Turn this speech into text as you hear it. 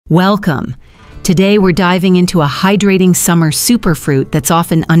Welcome! Today we're diving into a hydrating summer superfruit that's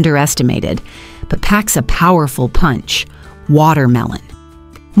often underestimated, but packs a powerful punch: watermelon.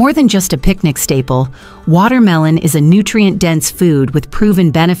 More than just a picnic staple, watermelon is a nutrient-dense food with proven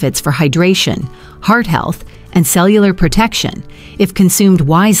benefits for hydration, heart health, and cellular protection if consumed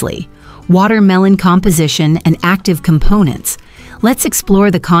wisely. Watermelon composition and active components. Let's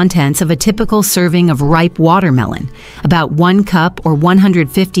explore the contents of a typical serving of ripe watermelon, about 1 cup or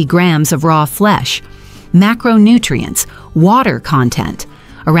 150 grams of raw flesh. Macronutrients, water content,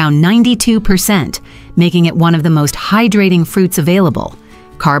 around 92%, making it one of the most hydrating fruits available.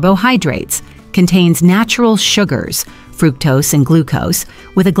 Carbohydrates, contains natural sugars, fructose and glucose,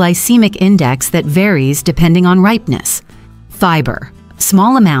 with a glycemic index that varies depending on ripeness. Fiber,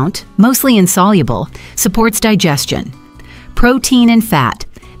 small amount, mostly insoluble, supports digestion. Protein and fat,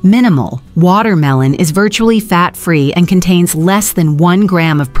 minimal. Watermelon is virtually fat-free and contains less than 1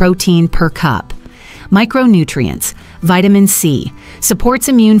 gram of protein per cup. Micronutrients, vitamin C, supports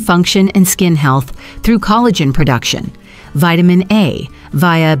immune function and skin health through collagen production. Vitamin A,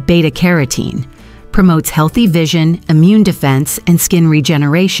 via beta-carotene, promotes healthy vision, immune defense, and skin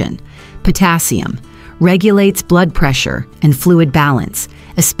regeneration. Potassium, regulates blood pressure and fluid balance,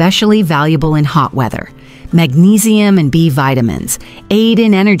 especially valuable in hot weather. Magnesium and B vitamins aid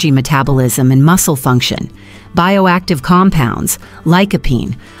in energy metabolism and muscle function. Bioactive compounds,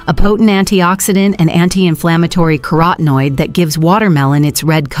 lycopene, a potent antioxidant and anti-inflammatory carotenoid that gives watermelon its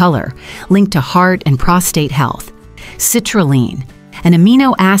red color, linked to heart and prostate health. Citrulline, an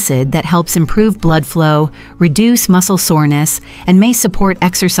amino acid that helps improve blood flow, reduce muscle soreness, and may support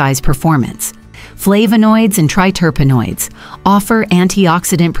exercise performance. Flavonoids and triterpenoids offer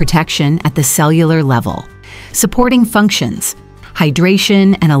antioxidant protection at the cellular level. Supporting functions,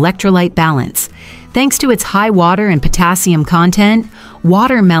 hydration and electrolyte balance. Thanks to its high water and potassium content,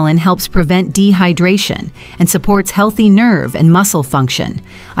 watermelon helps prevent dehydration and supports healthy nerve and muscle function,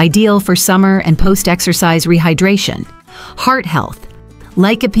 ideal for summer and post-exercise rehydration. Heart health.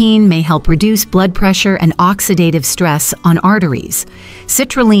 Lycopene may help reduce blood pressure and oxidative stress on arteries.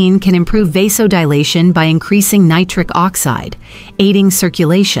 Citrulline can improve vasodilation by increasing nitric oxide, aiding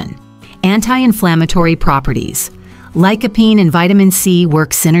circulation. Anti-inflammatory properties. Lycopene and vitamin C work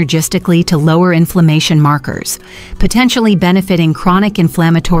synergistically to lower inflammation markers, potentially benefiting chronic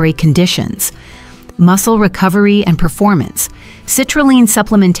inflammatory conditions. Muscle recovery and performance. Citrulline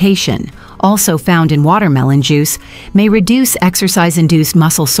supplementation, also found in watermelon juice, may reduce exercise-induced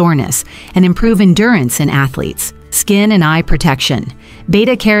muscle soreness and improve endurance in athletes. Skin and eye protection.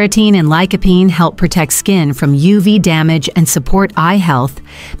 Beta-carotene and lycopene help protect skin from UV damage and support eye health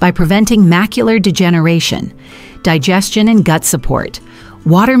by preventing macular degeneration. Digestion and gut support.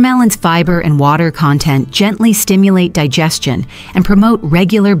 Watermelon's fiber and water content gently stimulate digestion and promote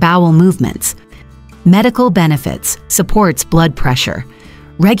regular bowel movements. Medical benefits. Supports blood pressure.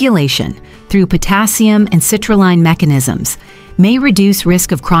 Regulation through potassium and citrulline mechanisms may reduce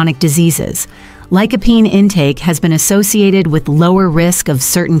risk of chronic diseases. Lycopene intake has been associated with lower risk of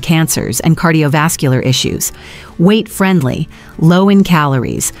certain cancers and cardiovascular issues. Weight-friendly, low in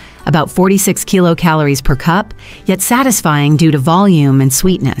calories, about 46 kilocalories per cup, yet satisfying due to volume and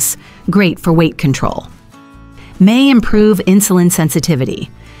sweetness. Great for weight control. May improve insulin sensitivity.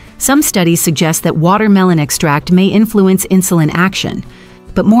 Some studies suggest that watermelon extract may influence insulin action,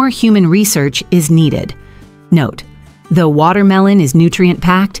 but more human research is needed. Note: though watermelon is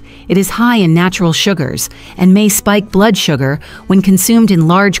nutrient-packed, it is high in natural sugars and may spike blood sugar when consumed in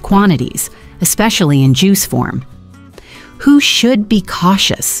large quantities, especially in juice form. Who should be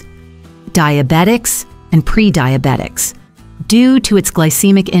cautious? Diabetics and pre-diabetics. Due to its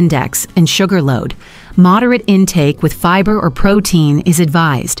glycemic index and sugar load, moderate intake with fiber or protein is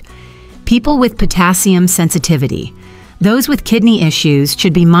advised. People with potassium sensitivity. Those with kidney issues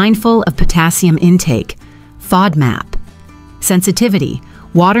should be mindful of potassium intake. FODMAP. Sensitivity.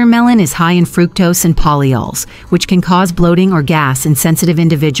 Watermelon is high in fructose and polyols, which can cause bloating or gas in sensitive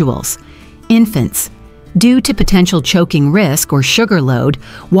individuals. Infants. Due to potential choking risk or sugar load,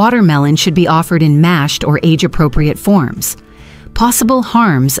 watermelon should be offered in mashed or age-appropriate forms. Possible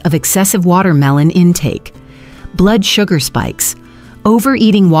harms of excessive watermelon intake. Blood sugar spikes.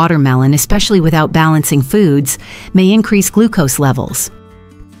 Overeating watermelon, especially without balancing foods, may increase glucose levels.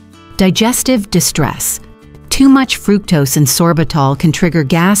 Digestive distress. Too much fructose and sorbitol can trigger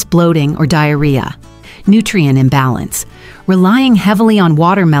gas, bloating, or diarrhea. Nutrient imbalance. Relying heavily on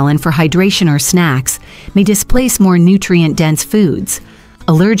watermelon for hydration or snacks may displace more nutrient-dense foods.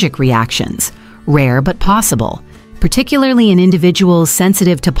 Allergic reactions. Rare but possible, particularly in individuals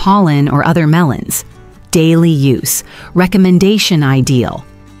sensitive to pollen or other melons. Daily use. Recommendation ideal.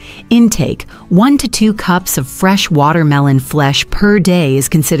 Intake: 1 to 2 cups of fresh watermelon flesh per day is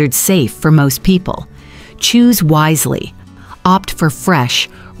considered safe for most people. Choose wisely. Opt for fresh,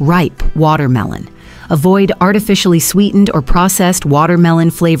 ripe watermelon. Avoid artificially sweetened or processed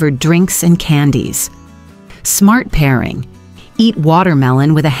watermelon-flavored drinks and candies. Smart pairing: eat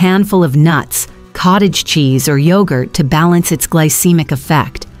watermelon with a handful of nuts, cottage cheese, or yogurt to balance its glycemic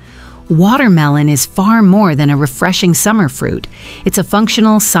effect. Watermelon is far more than a refreshing summer fruit. It's a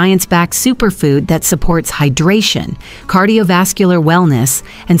functional, science-backed superfood that supports hydration, cardiovascular wellness,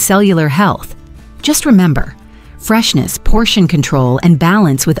 and cellular health. Just remember, freshness, portion control, and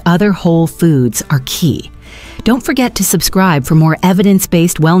balance with other whole foods are key. Don't forget to subscribe for more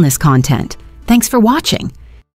evidence-based wellness content. Thanks for watching.